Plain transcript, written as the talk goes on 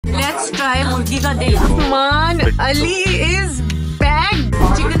Let's try मुर्गी का दिल. Man, Ali is back.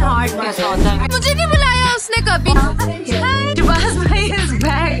 Chicken heart कैसा होता है? मुझे नहीं बुलाया उसने कभी. शहबाज भाई is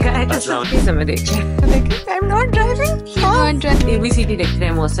back, guys. इसे मैं देख लें. I'm not driving. ABCD देख रहे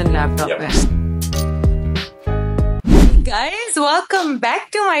हैं मोहसिन लैपटॉप पे. Guys, welcome back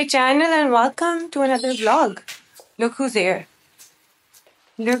to my channel and welcome to another vlog. Look who's here.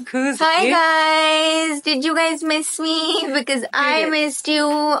 Look who's Hi here. guys, did you guys miss me? Because I missed you.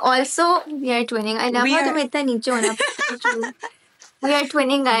 Also, we are twinning. I love how तुम इतना नीचे होना. We are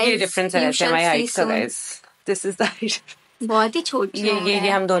twinning, guys. ये difference है ऐसे my height का guys. This is the height. बहुत ही छोटी है. ये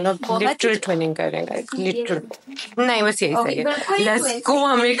हम दोनों literal twinning कर रहे हैं guys. Literal. नहीं बस यही सही है. Let's go.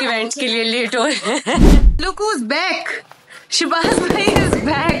 हम एक event के लिए late हो रहे हैं. Look who's back. शहबाज भाई is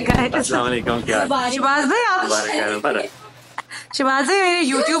back, guys. अस्सलाम वालेकुम. क्या शहबाज भाई आप शहबाज भाई मेरे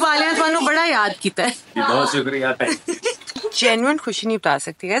YouTube वाले ने ਤੁਹਾਨੂੰ बड़ा याद किया है. बहुत शुक्रिया. जेन्युइन खुशी नहीं बता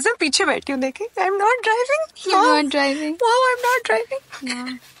सकती. ऐसे मैं पीछे बैठी हूँ देखें. I'm not driving. You're not driving. Wow, I'm not driving. Yeah.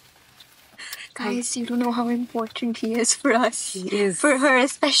 Guys, you don't know how important he is for us. He is. For her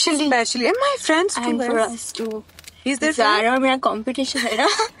especially. And my friends too. And for us too. He's their Zara और मेरा competition है ना.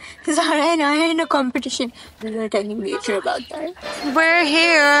 Zara and I are in a competition. We will tell you later about that. We're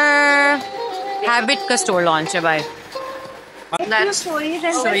here. Habit का store launch है भाई. Your stories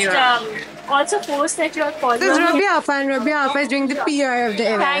and just also post that you are following. This is Rabia Afa and Rabia Afa is doing the PR of the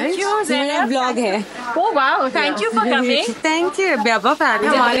event. Thank you, मेरा Zainab. vlog है. Oh wow! Thank you for coming. Thank you, Rabia Afa.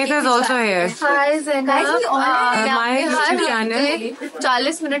 Malika is also here. Hi Zainab. My YouTube channel.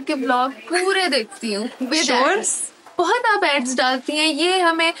 40 minute के blog पूरे देखती हूँ. Sure. बहुत आप ads डालती हैं. ये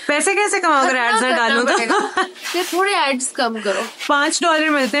हमें पैसे कैसे कमाओ अगर एड्स ना डालूं तो? ये थोड़े एड्स कम करो. $5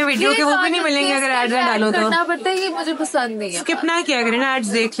 मिलते हैं वीडियो के, वो भी नहीं मिलेंगे अगर एड्स ना डालूं तो. करना पड़ता है. ये मुझे पसंद नहीं है. स्किप ना किया करें ना, एड्स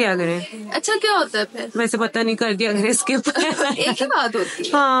देख लिया करें. अच्छा क्या होता है फिर? वैसे पता नहीं, कर दिया करें स्किप. एक ही बात होती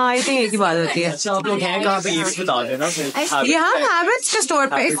है. हाँ आई थिंक एक ही बात होती है. अच्छा आप लोग हैं कहाँ पे ये भी बता देना फिर. यहाँ हैबिट्स के स्टोर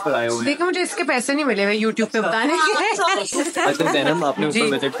पे. Habits पर आए हुए हैं. देखो मुझे इसके पैसे नहीं मिले हुए यूट्यूब पे बताने के. अच्छा जैनब आपने ऊपर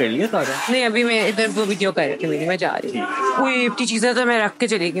विजिट कर लिया सारा. नहीं अभी मैं इधर वो वीडियो कर रही थी मेरी, मैं जा रही हूँ. कोई इतनी चीजें तो मैं रख के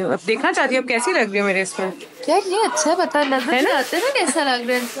चली गई. अब देखना चाहती हूँ अब कैसी लग रही है मेरे इसमें. यार ये अच्छा पता लग रहा है ना. आते ना कैसा लग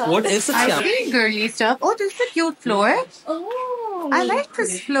रहा है. What is this? I think girly stuff. Oh, this is a cute floor. Oh. I like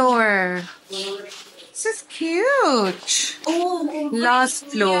this floor. This is cute. Last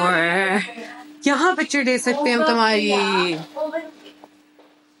floor. यहाँ पिक्चर दे सकते हैं हम तुम्हारी.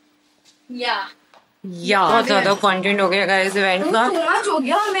 या बहुत ज्यादा कंटेंट हो गया गाइस इवेंट का. आज हो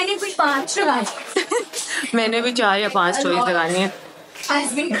गया. मैंने कोई 5 लगाए. मैंने भी 4 या 5 स्टोरीज लगानी है.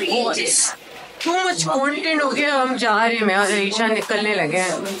 टू मच कंटेंट हो गया. हम जा रहे हैं, मैं और ईशा निकलने लगे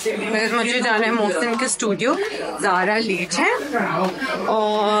हैं. मुझे जाना है मोहसिन के स्टूडियो. ज़ारा लेट है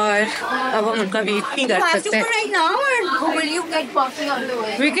और अब हम उनका वेट नहीं कर सकते.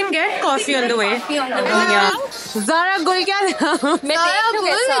 We can get coffee on the way. Zaara गुल क्या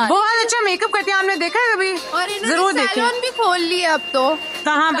बहुत अच्छा मेकअप करती है. आपने देखा है कभी? जरूर देखिए. भी खोल लिया अब तो.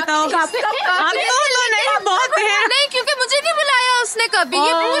 कहाँ बताओ? आप तो नहीं बहुत है. नहीं क्योंकि मुझे नहीं बुलाया उसने कभी.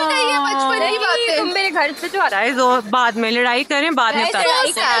 ये भूल गई है बचपन की बातें. तुम मेरे घर से जो आ रहा है बाद में लड़ाई करें, बाद में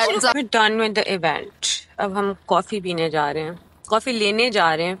We're done with the event. अब हम कॉफी पीने जा रहे हैं, कॉफी लेने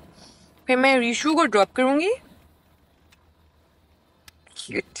जा रहे हैं. फिर मैं रीशू को ड्रॉप करूंगी.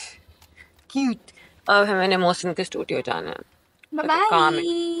 Cute cute. अब मैंने मोहसिन के स्टूडियो जाना है. बाय. काम है.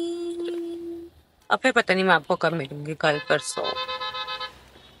 अब फिर पता नहीं मैं आपको कब मिलूंगी, कल परसों.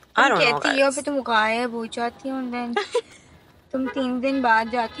 I don't know कहती हो फिर तुम गायब हो जाती हो. तुम 3 दिन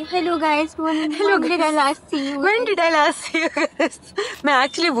बाद जाती. Hello guys. Hello did I last C you. When did I last see you? मैं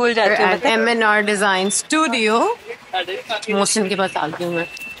एक्चुअली भूल जाती हूँ. MNR डिजाइन स्टूडियो मोहसिन के पास आती हूँ मैं.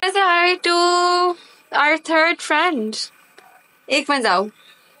 Say hi to our third friend. एक मिनट जाओ.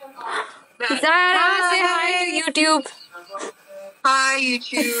 Zara, say hi to YouTube. Hi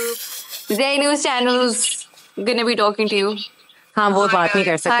YouTube. Zay News channel's gonna be talking to you. हाँ वो बात नहीं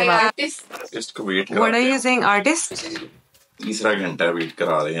कर सकते. आर्टिस्ट को wait What are you saying? Artist 3 घंटा वेट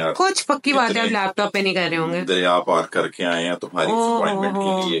करा रहे हैं यार. कुछ पक्की बात है. आप लैपटॉप पे नहीं कर रहे होंगे. दरिया पार करके आए हैं तुम्हारी अपॉइंटमेंट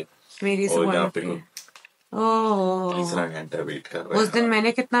के लिए. मेरी और यहाँ पे ओह 3 घंटा वेट कर रहे हैं. उस दिन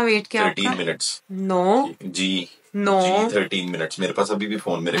मैंने कितना वेट किया? 13 मिनट्स. नो जी नो 13 मिनट्स. मेरे पास अभी भी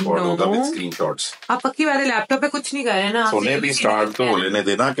फोन में रिकॉर्ड होगा विद स्क्रीनशॉट्स. आप पक्की बात है लैपटॉप पे कुछ नहीं कर रहे ना. सोने भी स्टार्ट तो हो लेने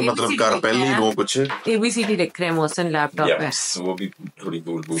देना कि मतलब कर पहले ही लो कुछ. ABCD लिख रहे हैं मोहसिन लैपटॉप पे. वो भी थोड़ी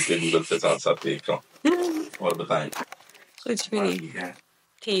भूल के गूगल से साथ देख रहा हूँ. और बताएं. कुछ भी नहीं.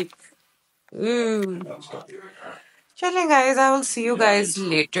 ठीक. चलें guys, I will see you guys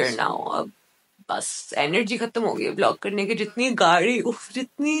later now. अब बस एनर्जी खत्म हो गई है ब्लॉग करने की. जितनी गाड़ी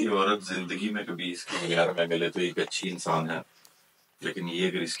जितनी औरत जिंदगी में कभी इसके बगैर मैं मिले तो एक अच्छी इंसान है. लेकिन ये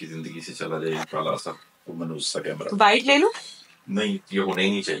अगर इसकी जिंदगी से चला जाए काला सा तो मैंने उसका कैमरा वाइट ले लूं? नहीं, ये होना ही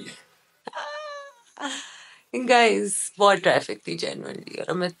नहीं चाहिए। गाइस बहुत ट्रैफिक थी जेन्युइनली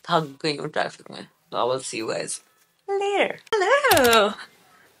और मैं थक गई हूँ ट्रैफिक में। I will see you guys later. Hello,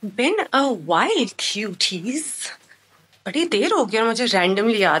 bin a while cuties. बड़ी देर हो गई और मुझे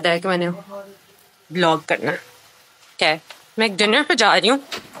रैंडमली याद आया कि मैंने ब्लॉग करना है। क्या है, मैं एक डिनर पे जा रही हूँ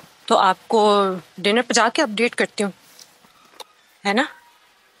तो आपको डिनर पे जाके अपडेट करती हूँ, है ना?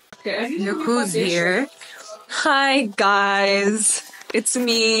 Look who's here. Hi guys, it's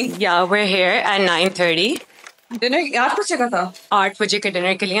me. Yeah, we're here at 9:30. Dinner 8 बजे का था। 8 बजे के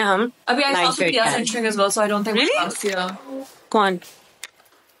डिनर के लिए हम अभी I saw Priya entering as well, so I don't think Really? we'll see her. कौन?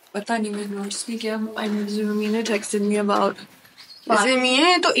 पता नहीं, मैंने नोटिस नहीं किया। I Zumina texted me about इसे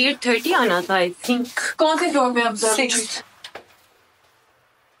में तो 8:30 आना था, I think. कौन से फ्लोर में अब 6th.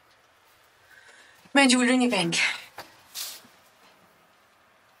 मैं ज्वेलरी नहीं पहन के।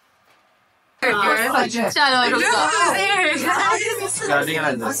 चलो रुको। Starting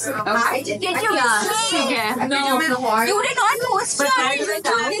like this. Did you? ठीक है। No. You did not post it. I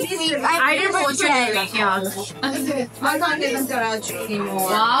didn't post it. I can't even garage anymore.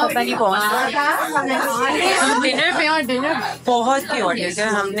 पता नहीं कौन हम डिनर पे और डिनर बहुत ही ऑर्डर है।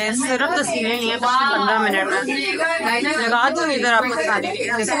 हमने सिर्फ तस्वीरें ली हैं 15 मिनट में। लगा दूँ इधर आपको दिखाने के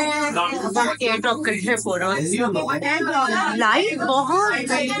लिए। एयर ड्रॉप करके फोटो। लाइट बहुत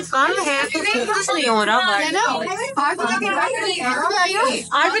कम है तो फोकस नहीं हो रहा। 8 बजे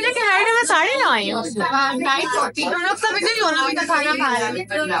के लाइट में साड़ी ना आई हूँ। तुम लोग सब इधर ही होना, मैं तो खाना खा रहा हूँ।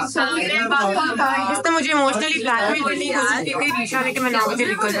 इसने मुझे इमोशनली ब्लैकमेल करने की कोशिश की थी रीशा ने कि मैं 9 बजे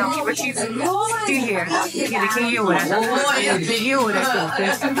निकल जाऊंगी, but she is still here. ये देखिए ये हो रहा था, ये हो रहा था।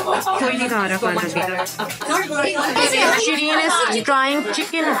 कोई नहीं खा रहा खाना। Shirin is trying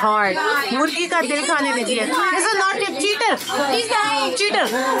chicken heart, मुर्गी का दिल खाने दीजिए। This is not a cheater, cheater.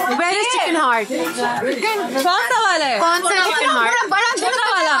 Where is chicken heart? कौन सा वाला है? कौन सा चिकन हार्ट? बड़ा छोटा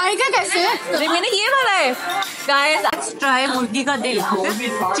वाला आएगा कैसे? अरे मैंने ये वाला है। गाइस लेट्स ट्राई मुर्गी का दिल।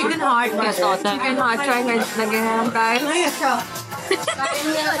 चिकन हार्ट कैसा होता है? चिकन हार्ट ट्राई करने लगे हैं हम गाइस।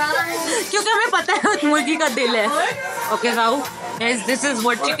 क्योंकि हमें पता है मुर्गी का दिल है। Okay Rahu, guys, this is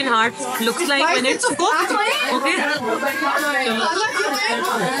what chicken heart looks like when it's cooked. Okay.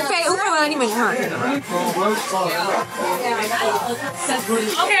 Okay, ऊपर वाला नहीं मिल रहा।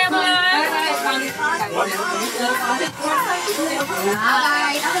 Okay,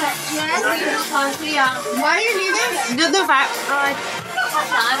 Why are you leaving? Just the fact.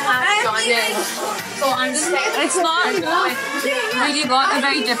 so I'm just saying it's not really got a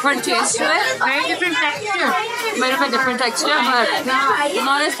very different taste to it. Very different texture. Bit of a different texture, but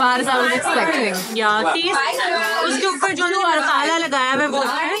not as bad as I was expecting. Yeah, taste. उसके ऊपर जो मसाला लगाया है वो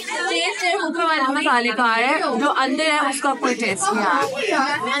test है ऊपर वाला मसाले का है, जो अंदर है उसका कोई टेस्ट नहीं है।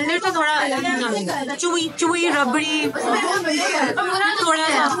 अंदर तो थोड़ा चुई चुई रबड़ी थोड़ा सा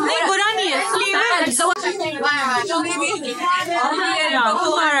नहीं, बुरा नहीं है। Flavour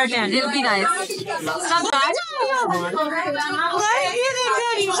It'll be nice.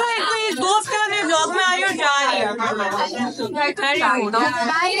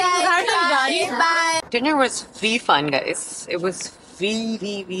 Dinner was really fun, guys. It was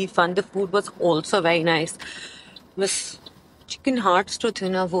really fun. The food was also very nice. बस chicken hearts तो थे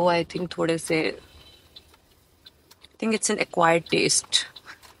ना वो I think थोड़े से I think it's an acquired taste.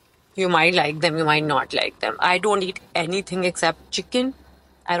 You might like them, you might not like them. I don't eat anything except chicken.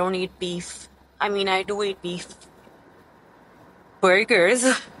 I don't eat beef. I mean, I do eat beef burgers.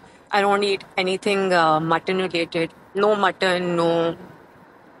 I don't eat anything mutton related. No mutton, no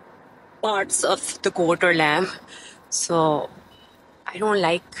parts of the goat or lamb. So, I don't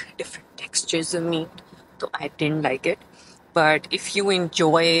like different textures of meat. So, I didn't like it. But if you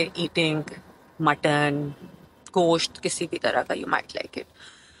enjoy eating mutton, gosht, kisi bhi tarah ka, you might like it.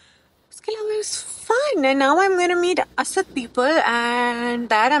 It was fun, and now I'm gonna meet Asad people, and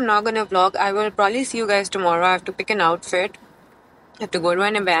that I'm not gonna vlog. I will probably see you guys tomorrow. I have to pick an outfit. I have to go to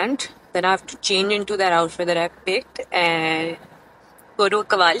an event. Then I have to change into that outfit that I picked and go to a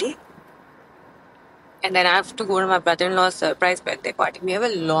Kawali. And then I have to go to my brother-in-law's surprise birthday party. We have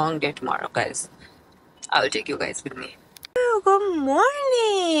a long day tomorrow, guys. I will take you guys with me. Oh, good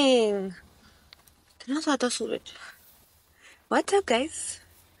morning. Kitna zyada suraj. What's up, guys?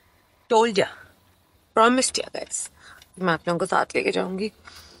 Told ya. Promised ya, guys. मैं आप लोगों को साथ लेके जाऊंगी.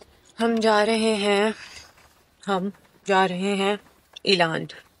 हम जा रहे हैं Eland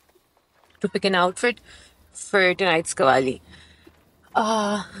to pick an outfit for tonight's Kawali.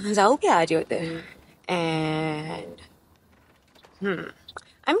 जाओ क्या आ रही होते हैं? And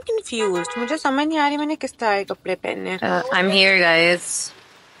I'm confused. मुझे समझ नहीं आ रही मैंने किस तरह के कपड़े पहनने हैं. I'm here, guys.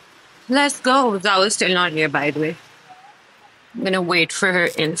 Let's go. Zawa's still not here, by the way. I'm gonna wait for her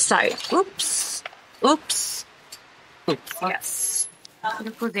inside. Oops. Oops. Oops. Yes.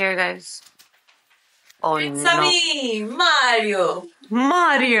 Look who's there, guys. Oh It's no. me, Mario.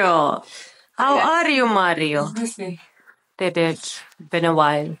 Mario. How are you, Mario? Miss me. Did it. Been a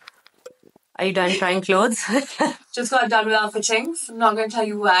while. Are you done trying clothes? Just got done with outfit things. I'm not going to tell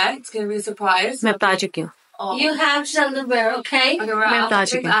you why. It's going to be a surprise. मैं बता चुकी हूँ. Oh. You have something wear, okay? Okay, we're मैं out बता with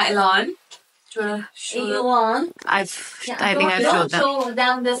चुकी हूँ. Elon. Do you want to show You them? want? I think I've showed that. Show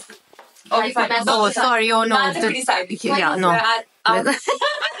them this. Okay, fine. Oh, sorry. Oh no. That's a pretty side. Yeah, no. We're at,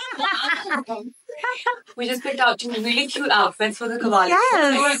 we just picked out 2 really cute outfits for the Kavali.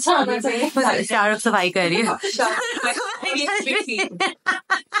 Yes. Shahrukh सफाई कर रही है.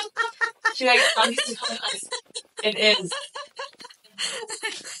 She like, it is.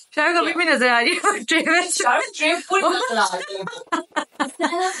 Shahrukh अभी भी नजर आ रही है tray में. Shahrukh dream full नजर आ रही है.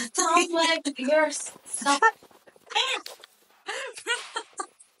 Sounds like yours.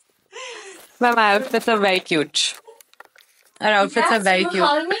 But my outfits are very cute. Our outfits are very cute.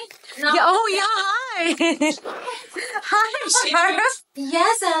 Calling me? No. Yeah, oh yeah, hi. Hi, Shahrukh.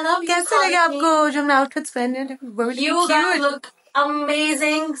 Yes, I love you. कैसे लगे आपको जो हमने outfits पहने हैं? Very You guys cute. look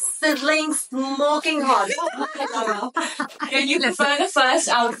amazing, sizzling, smoking hot. And you prefer the first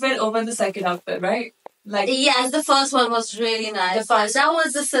outfit over the second outfit, right? Like, Yes, the first one was really nice. The first- That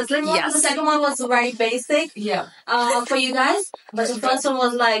was the sizzling one. Yes. The second one was very basic yeah. for you guys. But the first one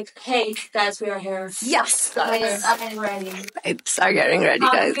was like, hey, guys, we are here. Yes. I'm ready. Vibes are getting ready,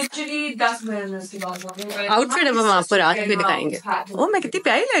 guys. Literally 10 minutes के बाद होंगे. Outfit अब हम आपको रात में दिखाएंगे. ओ मैं कितनी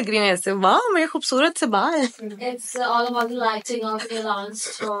प्यारी लग रही हूँ ऐसे. वाह मेरे खूबसूरत से बाल. It's all about the lighting of the launch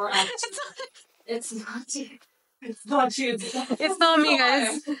store. It's not you. It's not you. It's not me,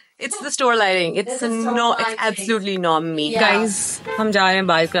 guys. It's the store lighting. It's it's absolutely not me, Yeah. guys. हम जा रहे हैं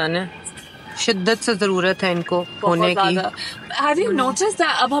बाल कराने. शिद्दत से जरूरत है इनको होने की. Have you noticed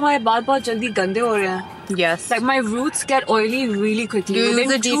that अब हमारे बाल बहुत जल्दी गंदे हो रहे हैं? Yes. Like my roots get oily really quickly. Do you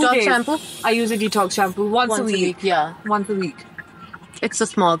Within use a 2 detox days. shampoo? I use a detox shampoo once a week. Yeah. Once a week. It's the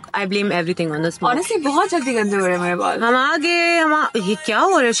smog. I blame everything on the smog. Honestly, बहुत जल्दी गंदे हो रहे हैं मेरे बाल. हम आ गए. ये क्या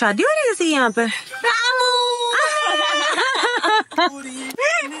हो रहा है? शादी हो रही है किसी यहाँ पे?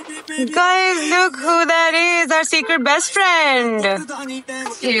 Guys, look who that is. Our secret best friend.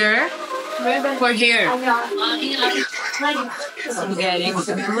 Here. We're here. I'm getting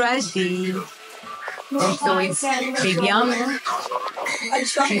ready. So it's Vivian.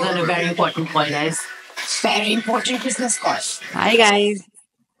 She's on a very important call, guys. Very important business call. Hi, guys.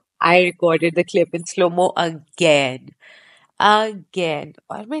 I recorded the clip in slow-mo again.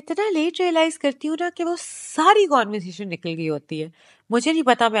 और मैं इतना late realise करती हूँ ना कि वो सारी conversation निकल गई होती है. मुझे नहीं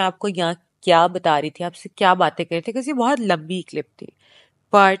पता मैं आपको यहाँ क्या बता रही थी, आपसे क्या बातें कर रही थी, क्योंकि ये बहुत लंबी क्लिप थी.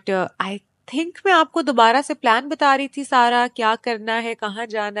 बट आई थिंक मैं आपको दोबारा से प्लान बता रही थी सारा, क्या करना है, कहाँ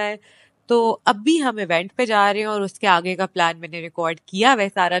जाना है. तो अभी हम इवेंट पे जा रहे हैं और उसके आगे का प्लान मैंने रिकॉर्ड किया है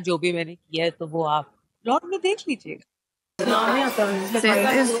सारा, जो भी मैंने किया है, तो वो आप ब्लॉग में देख लीजिएगा. This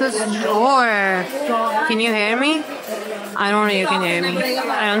is the store. Can you hear me? I don't know you can hear me.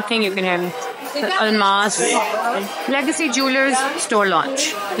 I don't think you can hear me. The Almas Legacy Jewelers store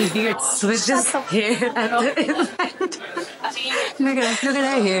launch. Idiots. We're just here at the event. Look at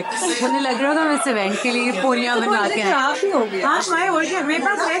that here. मुझे लग रहा था हम इस event के लिए पोलियां बना के आए. हाँ, मैं हो गया. मेरे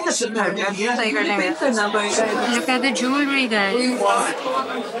पास है सब कुछ. सही कर लेंगे. Look at the jewelry, guys.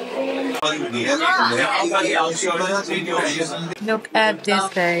 Look at this,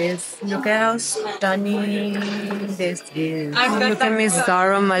 guys. Look at how stunning this is. Look at Miss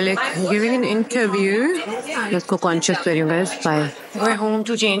Zara Malik giving an interview. Let's go conscious for you guys. Bye. We're home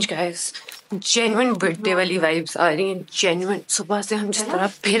to change, guys. Genuine birthday वाली vibes आ रही हैं. Genuine. सुबह से हम जिस तरह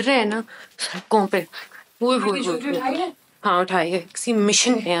फिर रहे हैं ना सड़कों पे. हाँ उठाइए. किसी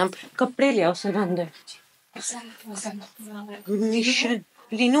मिशन पे हम कपड़े ले आओ सुना अंदर. मिशन.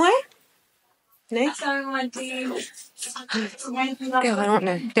 रीनू है? नहीं?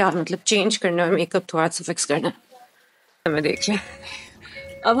 त्योहार मतलब चेंज करना है, मेकअप थोड़ा सा फिक्स करना है. मैं देख लें.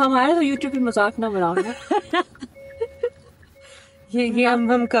 अब हमारे तो YouTube पे मजाक ना बनाओ. ये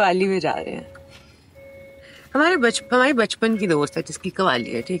हम कवाली में जा रहे हैं. हमारी बचपन की दोस्त है जिसकी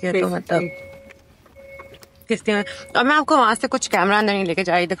कवाली है, ठीक है. तो मतलब किसने और मैं आपको वहाँ से कुछ कैमरा अंदर नहीं लेके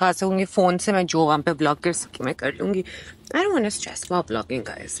जा रही, दिखा सकूंगी फोन से. मैं जो वहाँ पे ब्लॉग कर सकी मैं कर लूंगी. I don't want to stress about vlogging,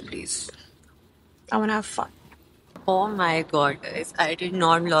 guys. Please. I want to have fun. Oh my god, guys. I did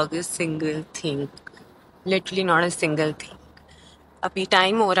not vlog a single thing. Literally not a single thing. अभी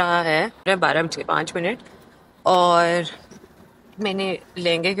time हो रहा है 12:05 और मैंने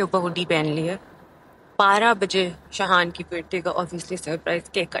लहंगे के ऊपर hoodie पहन ली है। 12 बजे शाहान की बर्थडे का ऑब्वियसली सरप्राइज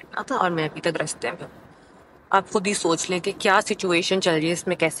केक कटना था और मैं अभी तक रास्ते में हूँ। आप खुद ही सोच लें कि क्या सिचुएशन चल रही है,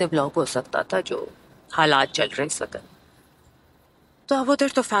 इसमें कैसे व्लॉग हो सकता था जो हालात चल रहे हैं इस वक्त। तो अब उधर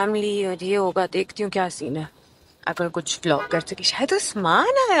तो फैमिली और ये होगा, देखती हूँ क्या सीन है। अगर कुछ व्लॉग कर सकी। शायद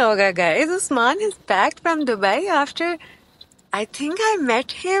उस्मान आया होगा guys. Usman is back from Dubai after I think I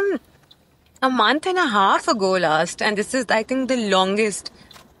met him a month and a half ago last, and this is I think the longest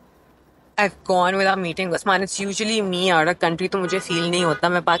I've gone without meeting Usman. It's usually me out of country, तो मुझे feel नहीं होता,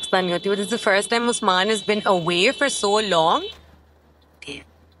 मैं पाकिस्तान नहीं होती, but this is the first time Usman has been away for so long.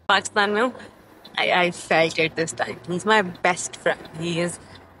 Pakistan में हूँ. I felt it this time. He's my best friend. He is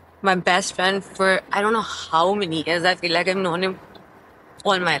my best friend for I don't know how many years. I feel like I've known him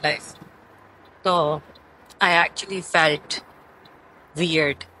all my life. So I actually felt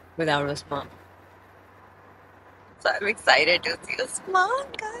weird without Usman. So I'm excited to see Usman,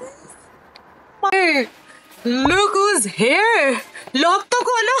 guys. Hey, look who's here. Lock to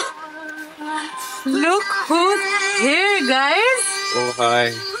kholo. Look who's here, guys. Oh, hi.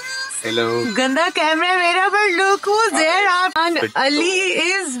 Hello. Ganda camera है मेरा, but look who's there. And Ali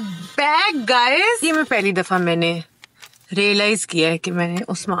is back, guys. ये मैं पहली दफा मैंने realise किया है कि मैंने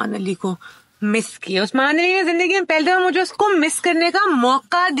उस्मान अली को मिस किया। उस्मान अली ने जिंदगी में पहली दफा मुझे उसको मिस करने का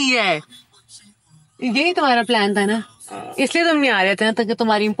मौका दिया है। यही तुम्हारा प्लान था ना, इसलिए तुम नहीं आ रहे थे ना, ताकि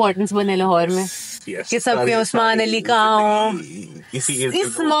तुम्हारी इम्पोर्टेंस बने लाहौर में कि सब पे उस्मान अली का हो।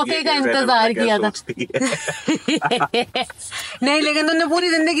 इस मौके का इंतजार किया था। नहीं, लेकिन तुमने पूरी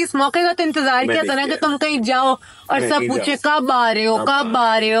जिंदगी इस मौके का तो इंतजार किया था ना कि तुम कहीं जाओ और सब पूछे कब आ रहे हो, कब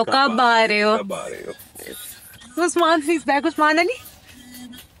आ रहे हो, कब आ रहे हो। Usman is back. उस्मान अली,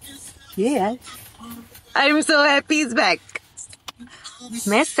 ये यार, I am so happy is back.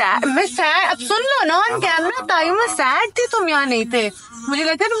 मैं सैड अब सुन लो ना ऑन कैमरा, तायू मैं सैड थी, तुम यहाँ नहीं थे। मुझे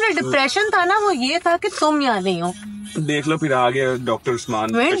लगता है तुमने डिप्रेशन था ना, वो ये था कि तुम यहाँ नहीं हो। देख लो फिर आ गया डॉक्टर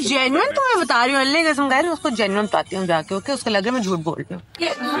उस्मान। मैं जेन्युइन तुम्हें बता रही हूँ, अल्लाह कसम गाइस, उसको जेन्युइन बताती हूँ जाके, ओके? उसको लगे मैं झूठ बोल रही हूँ।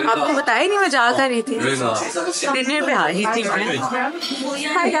 आपको बताया नहीं, मैं जा कर रही थी, डिनर पे आ रही थी मैं।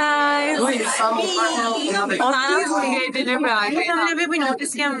 हाय गाइस, डिनर पे आ गए। हमने अभी भी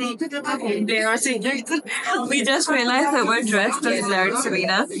नोटिस किया, we just realized that we're dressed as Blair and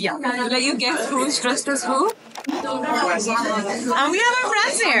Serena. Yeah. Like, you guess who's dressed as who? And we have our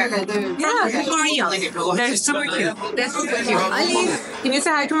friends here. Yeah. Who are you? They're super cute. They're super cute. Ali, can you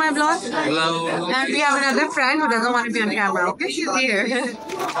say hi to my vlog? Hello. And we have another friend who doesn't want to be on camera. Okay, she's here.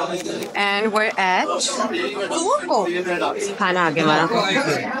 And we're at Khana aage wala.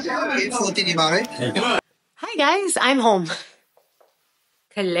 Hi guys, I'm home.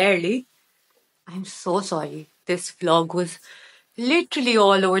 Clearly, I'm so sorry. This vlog was literally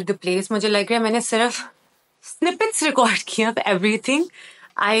all over the place. मुझे लग रहा है मैंने सिर्फ snippets record किया of everything.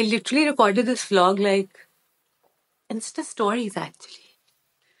 I literally recorded this vlog like Insta stories actually.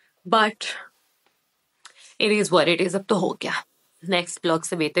 But it is what it is. अब तो हो गया. Next vlog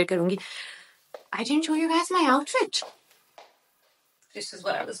से बेहतर करूँगी. I didn't show you guys my outfit. This is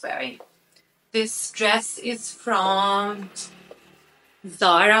what I was wearing. This dress is from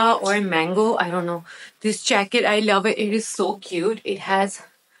Zara or Mango, I don't know. This jacket, I love it. It is so cute. It has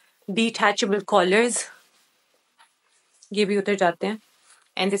detachable collars. ये भी उतर जाते हैं.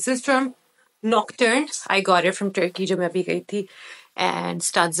 And this is from Nocturne. I got it from Turkey जब मैं अभी गई थी. And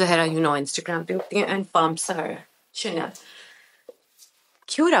Stad Zahra, you know, Instagram पे होती हैं. And pumps are Chanel.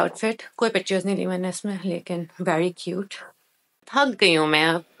 Cute outfit. कोई pictures नहीं ली मैंने इसमें, लेकिन very cute. थक गई हूँ मैं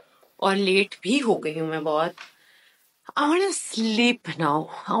अब और लेट भी हो गई हूँ मैं बहुत. I want to sleep now.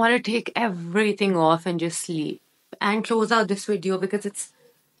 I want to take everything off and just sleep. And close out this video because it's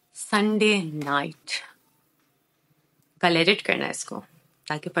Sunday night. कल edit करना है इसको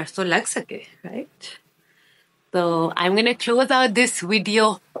ताकि परसों लग सके, right? So I'm going to close out this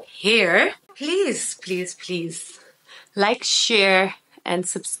video here. Please, please, please like, share and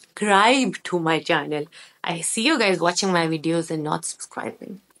subscribe to my channel. I see you guys watching my videos and not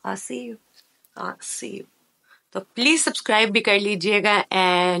subscribing. I'll see you. So please subscribe भी कर लीजिएगा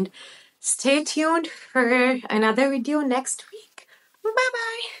and stay tuned for another video next week. Bye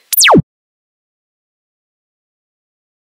bye.